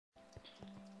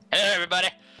Hello everybody!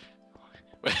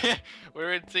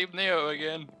 We're in Team-NeO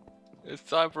again. It's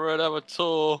time for another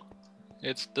tour.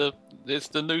 It's the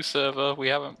new server.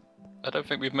 I don't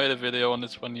think we've made a video on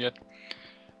this one yet.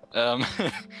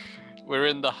 We're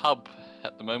in the hub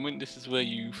at the moment. This is where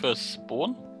you first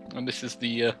spawn, and this is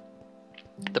the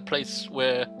place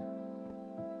where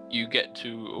you get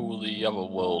to all the other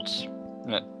worlds.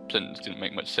 That sentence didn't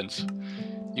make much sense.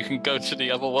 You can go to the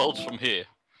other worlds from here.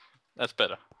 That's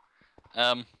better.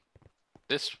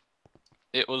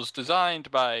 It was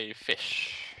designed by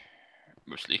fish,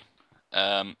 mostly,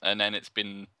 and then it's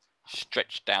been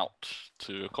stretched out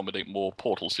to accommodate more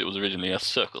portals. It was originally a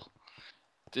circle.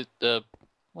 This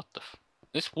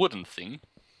wooden thing,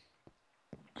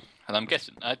 and I'm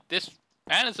guessing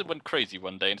Anderson went crazy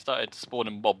one day and started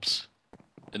spawning mobs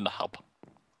in the hub,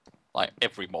 like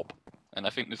every mob, and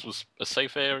I think this was a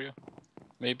safe area,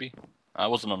 maybe. I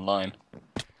wasn't online.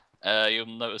 You'll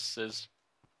notice there's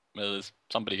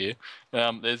somebody here.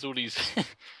 There's all these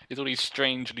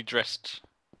strangely dressed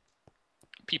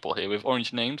people here with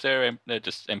orange names. They're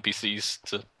just NPCs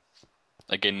to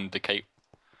again indicate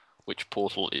which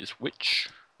portal is which.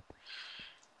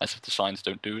 As if the signs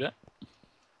don't do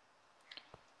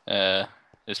that.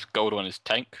 This gold one is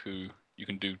Tank, who you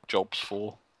can do jobs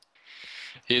for.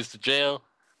 Here's the jail,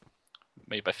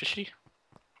 made by Fishy.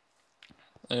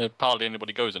 Hardly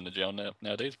anybody goes in the jail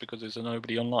nowadays because there's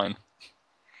nobody online.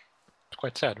 It's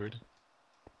quite sad, really.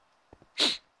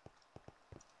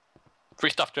 Free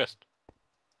stuff chest.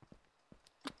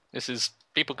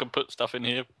 People can put stuff in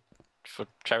here for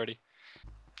charity.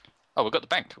 Oh, we've got the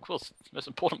bank, of course. Most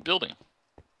important building.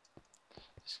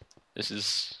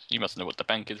 You must know what the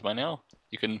bank is by now.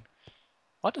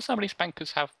 Why do some of these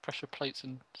bankers have pressure plates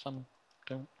and some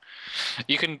don't?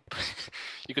 You can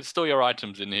store your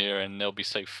items in here and they'll be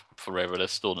safe forever. They're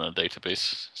stored in a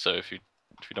database. So if you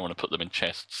don't want to put them in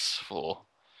chests for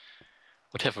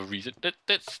whatever reason,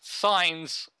 that's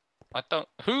signs.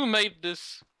 Who made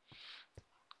this?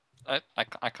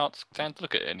 I can't stand to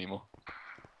look at it anymore.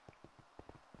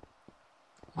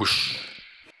 Whoosh.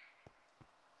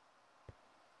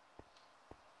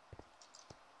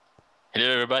 Hello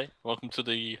everybody, welcome to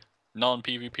the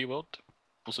non-PvP world,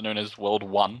 also known as World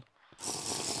 1.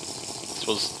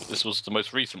 This was the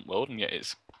most recent world, and yet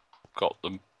it's got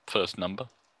the first number.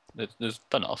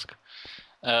 Don't ask.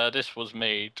 This was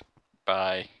made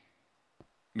by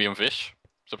me and Fish,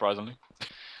 surprisingly.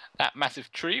 That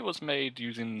massive tree was made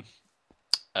using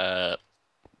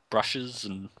brushes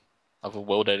and other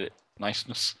world edit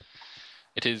niceness.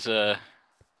 It is I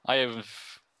have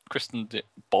christened it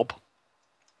Bob,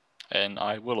 and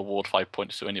I will award 5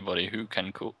 points to anybody who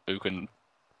can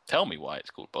tell me why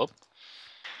it's called Bob.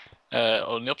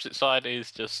 On the opposite side is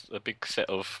just a big set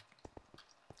of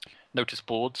notice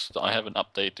boards that I haven't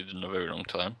updated in a very long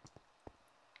time.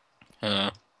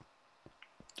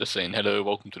 Just saying hello,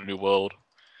 welcome to the new world.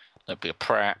 Don't be a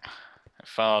prat. Have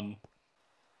fun.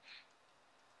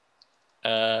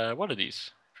 What are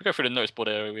these? If we go through the notice board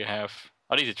area, we have.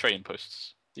 Oh, these are trading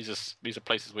posts. These are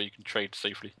places where you can trade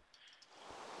safely.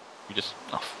 Let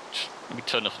me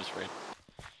turn off this raid.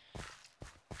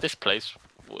 This place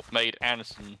made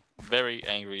Anderson very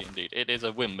angry indeed. It is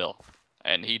a windmill,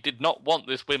 and he did not want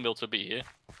this windmill to be here.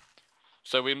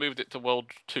 So we moved it to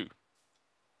World 2.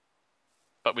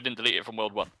 But we didn't delete it from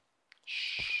World 1.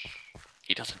 Shh.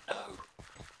 He doesn't know.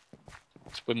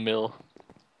 This windmill.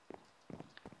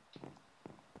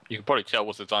 You can probably tell it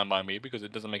was designed by me because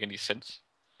it doesn't make any sense.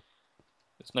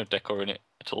 There's no decor in it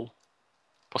at all.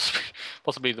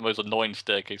 Possibly the most annoying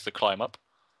staircase to climb up.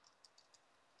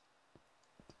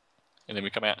 And then we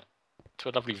come out to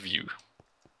a lovely view.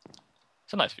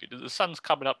 It's a nice view. The sun's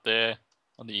coming up there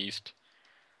on the east.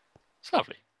 It's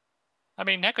lovely. I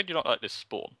mean, how could you not like this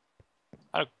spawn?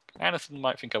 Anderson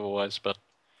might think otherwise, but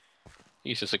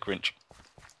he's just a Grinch.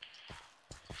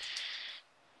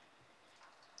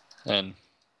 And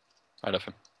I love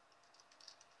him.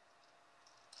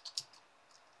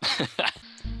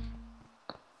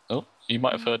 Oh, you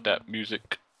might have heard that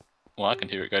music. Well, I can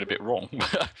hear it going a bit wrong.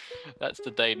 That's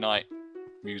the day-night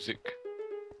music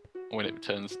when it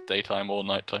turns daytime or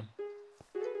nighttime.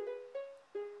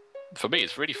 For me,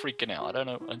 it's really freaking out. I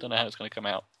don't know how it's going to come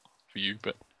out for you,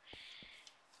 but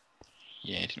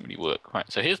yeah, it didn't really work.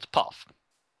 Right, so here's the path.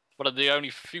 One of the only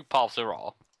few paths there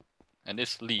are, and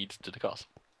this leads to the castle.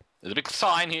 There's a big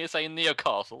sign here saying Neo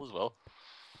Castle as well.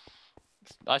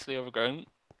 It's nicely overgrown.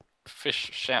 Fish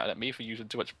shouted at me for using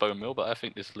too much bone meal, but I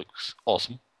think this looks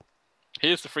awesome.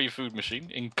 Here's the free food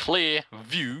machine in clear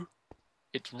view.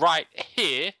 It's right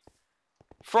here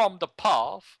from the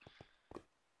path.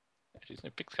 Actually, there's no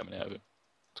pigs coming out of it.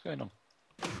 What's going on?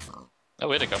 Oh,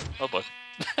 here they come. Oh boy.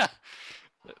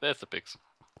 There's the pigs.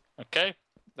 Okay.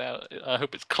 Now, I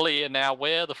hope it's clear now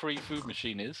where the free food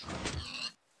machine is.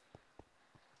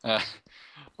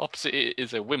 Opposite it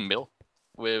is a windmill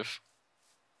with...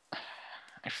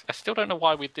 I still don't know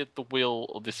why we did the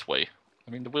wheel this way.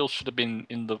 I mean, the wheel should have been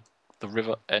in the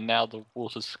river, and now the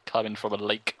water's coming from a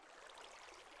lake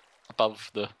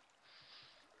above the...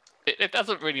 It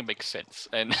doesn't really make sense,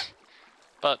 and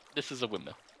but this is a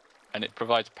windmill, and it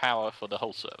provides power for the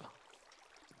whole server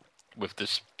with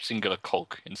this singular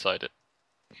cog inside it.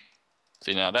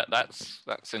 See, now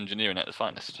that's engineering at its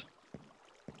finest.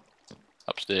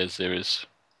 Upstairs there is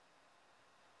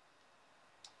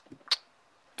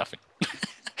nothing.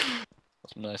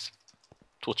 Some nice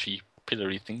torchy,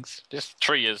 pillory things. This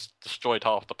tree has destroyed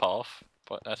half the path,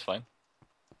 but that's fine.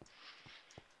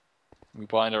 We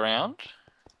wind around.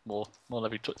 More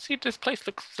lovely. See, this place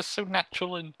looks just so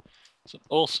natural and so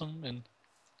awesome, and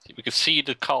we can see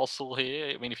the castle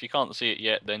here. I mean, if you can't see it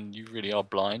yet, then you really are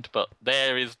blind. But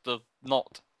there is the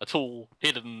not at all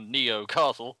hidden Neo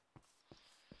castle.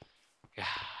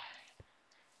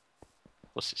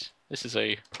 What's this? This is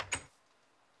a...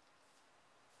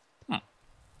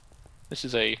 This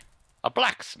is a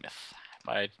blacksmith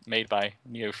made by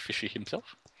Neo Fishy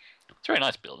himself. It's a very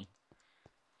nice building.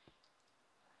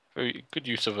 Very good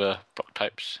use of block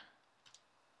types.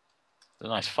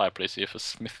 There's a nice fireplace here for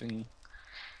smithing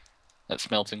and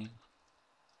smelting.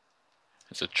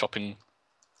 There's a chopping.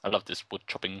 I love this wood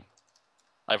chopping.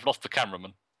 I've lost the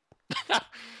cameraman.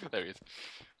 There he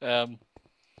is.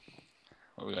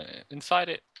 Inside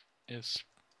it is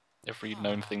every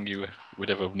known thing you would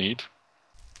ever need.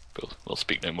 But we'll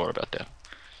speak no more about that.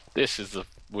 This is the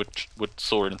wood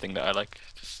sawing thing that I like.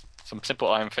 Just some simple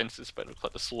iron fences, but it looks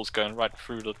like the saw's going right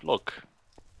through the log.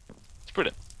 It's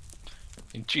brilliant.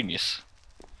 Ingenious.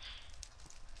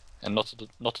 And not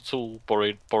at all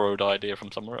borrowed idea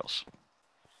from somewhere else.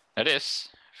 Now this,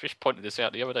 Fish pointed this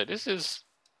out the other day, this is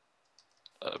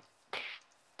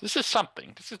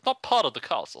something. This is not part of the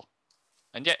castle.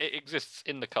 And yet it exists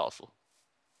in the castle.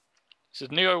 This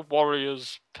is Neo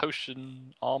Warrior's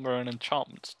Potion, Armor and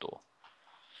Enchantment Store.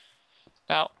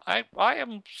 Now, I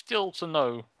am still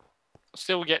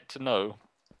yet to know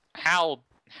how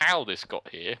this got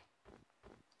here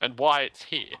and why it's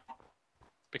here.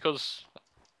 Because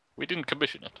we didn't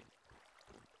commission it.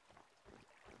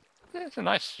 Yeah, it's a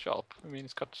nice shop. I mean,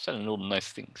 it's got selling all the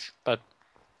nice things. But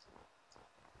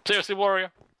seriously,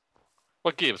 Warrior,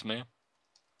 what gives, man?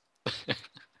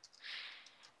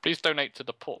 Please donate to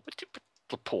the poor. What do you put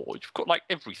the poor? You've got like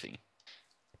everything.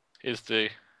 Here's the...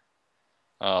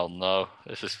 Oh no,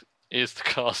 here's the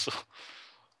castle.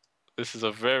 This is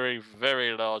a very,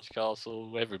 very large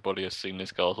castle. Everybody has seen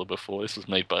this castle before. This was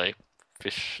made by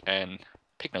Fish and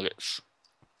Pig Nuggets.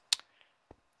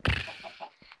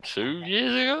 2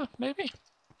 years ago, maybe?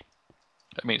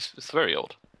 I mean, it's very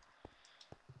old.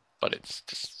 But it's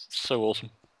just so awesome.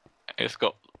 It's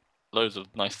got loads of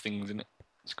nice things in it.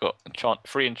 It's got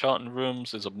free enchanting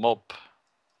rooms. There's a mob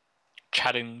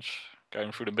challenge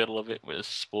going through the middle of it with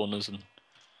spawners and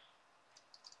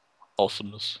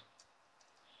awesomeness.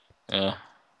 Yeah.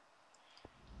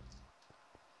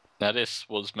 Now this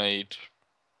was made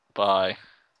by...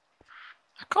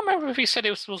 I can't remember if he said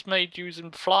it was made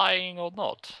using flying or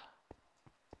not.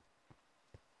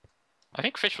 I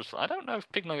think Fish was flying. I don't know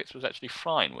if Pig Nuggets was actually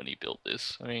flying when he built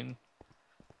this. I mean,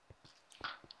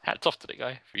 hats off to the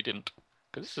guy if he didn't.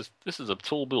 Because this is a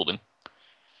tall building.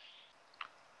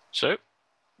 So,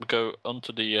 we go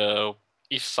onto the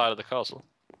east side of the castle.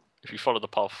 If you follow the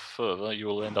path further, you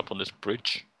will end up on this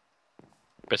bridge.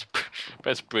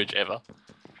 Best bridge ever.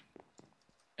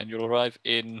 And you'll arrive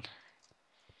in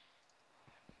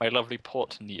my lovely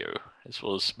Port Neo. This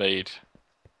was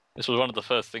one of the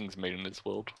first things made in this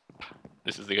world.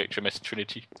 This is the HMS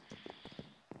Trinity,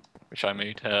 which I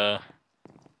made. There's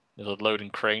a loading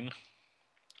crane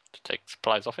to take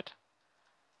supplies off it.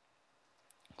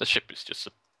 The ship is just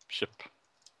a ship.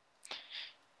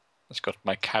 It's got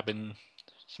my cabin,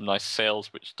 some nice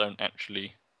sails which don't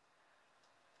actually...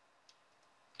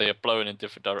 They are blowing in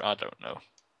different directions. I don't know.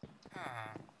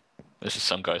 This is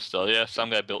some guy's style. Yeah,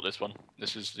 some guy built this one.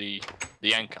 This is the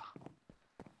anchor.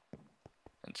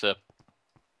 It's a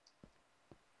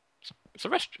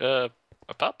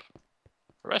pub,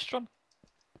 a restaurant,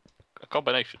 a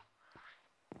combination.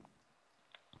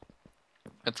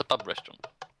 It's a pub restaurant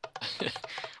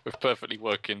with perfectly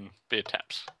working beer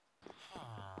taps.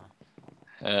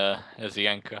 There's the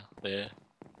anchor there,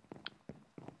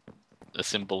 the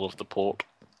symbol of the port.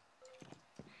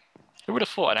 Who would have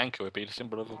thought an anchor would be the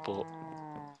symbol of a port?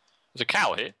 There's a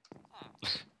cow here.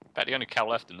 About the only cow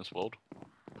left in this world.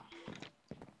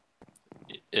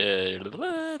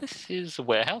 This is a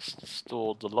warehouse to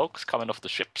store the logs coming off the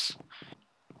ships.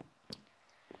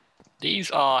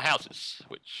 These are houses,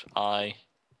 which I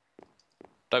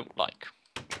don't like,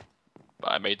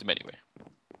 but I made them anyway.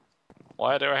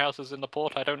 Why are there houses in the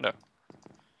port? I don't know.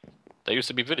 There used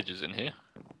to be villages in here.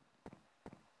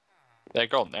 They're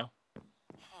gone now.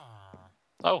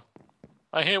 Oh,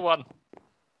 I hear one.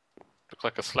 Looks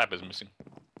like a slab is missing.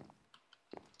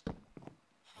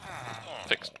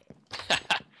 Fixed.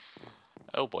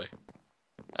 Oh boy.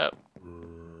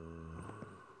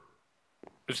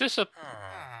 Is this a...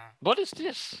 What is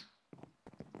this?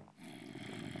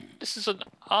 This is an...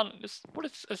 What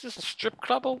is this a strip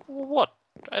club or what?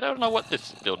 I don't know what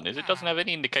this building is. It doesn't have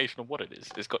any indication of what it is.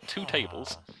 It's got 2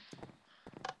 tables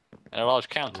and a large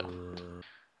counter.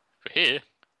 But here...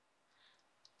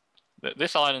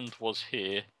 This island was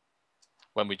here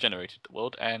when we generated the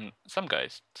world, and some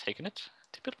guy's taken it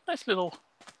to build a nice little...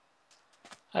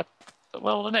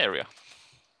 well, an area.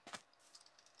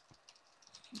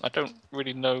 I don't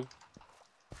really know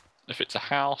if it's a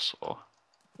house or...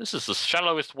 This is the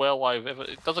shallowest well I've ever...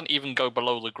 It doesn't even go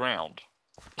below the ground.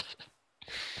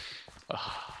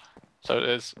 So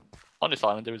there's... On this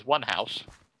island there is one house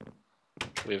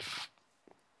with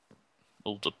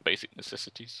all the basic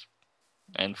necessities.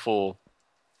 And 4...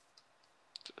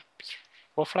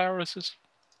 What flower is this?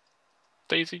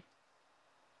 Daisy?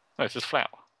 No, it's just flower.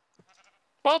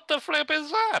 What the flip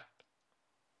is that?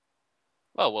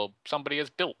 Oh, well, somebody has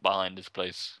built behind this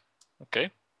place.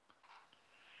 Okay.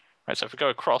 Right, so if we go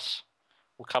across,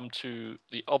 we'll come to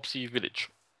the Obsi village.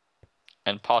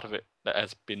 And part of it that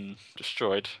has been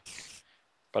destroyed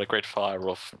by the Great Fire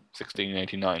of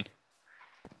 1689.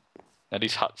 Now,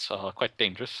 these huts are quite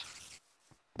dangerous.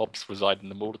 Mobs reside in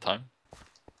them all the time.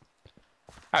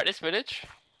 Alright, this village,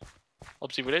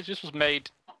 Obsi village, this was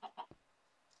made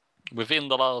within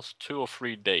the last 2 or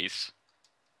 3 days.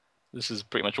 This is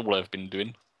pretty much all I've been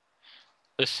doing.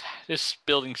 This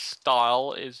building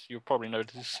style is, you'll probably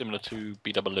notice, similar to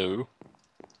BWO.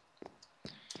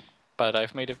 But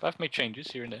I've made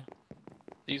changes here and there.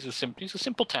 These are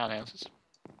simple townhouses,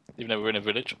 even though we're in a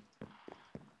village.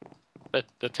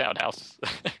 The townhouse.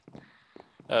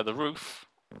 The roof,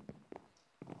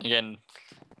 again,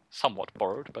 somewhat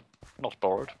borrowed, but not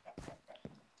borrowed.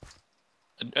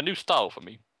 A new style for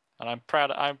me, and I'm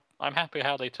proud. I'm happy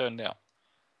how they turned out.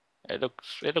 It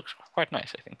looks quite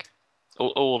nice, I think.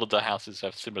 All of the houses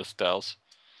have similar styles,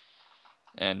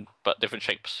 but different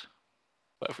shapes.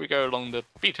 But if we go along the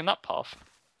beaten up path,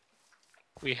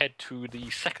 we head to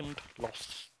the second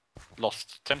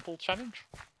Lost Temple challenge.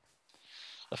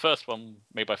 The first one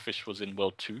made by Fish was in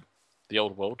World 2, the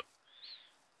old world,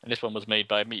 and this one was made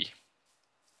by me,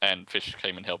 and Fish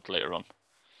came and helped later on.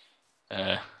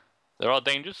 There are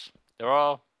dangers. There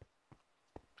are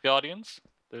guardians.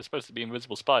 There are supposed to be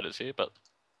invisible spiders here, but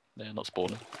they're not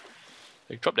spawning.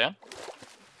 They drop down.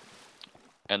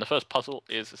 And the first puzzle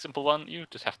is a simple one. You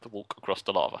just have to walk across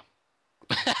the lava.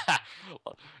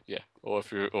 Yeah, or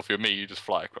if you're me, you just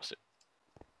fly across it.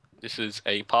 This is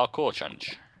a parkour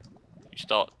challenge. You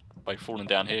start by falling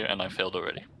down here, and I failed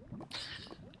already.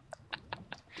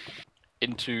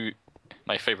 Into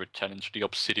my favourite challenge, the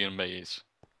obsidian maze.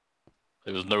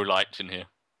 There was no light in here.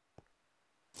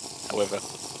 However,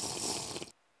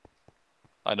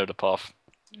 I know the path.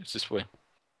 It's this way.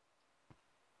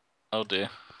 Oh dear.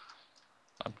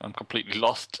 I'm completely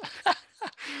lost.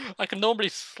 I can normally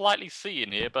slightly see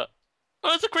in here, but... Oh,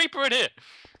 there's a creeper in here!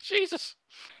 Jesus!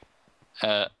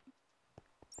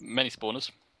 Many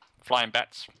spawners. Flying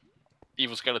bats.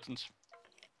 Evil skeletons.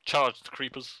 Charged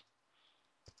creepers.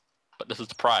 But this is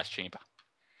the prize chamber.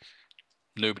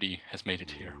 Nobody has made it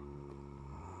here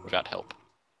without help.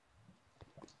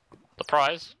 The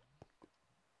prize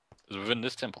is within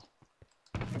this temple.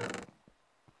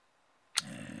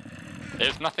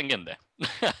 There's nothing in there.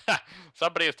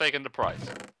 Somebody has taken the prize.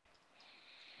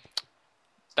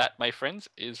 That, my friends,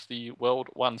 is the World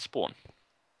 1 spawn.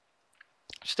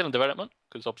 Still in development,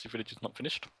 because obviously Village is not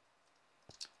finished.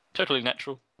 Totally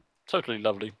natural, totally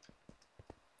lovely.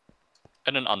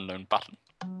 And an unknown button.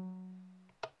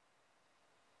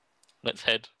 Let's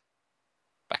head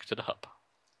back to the hub.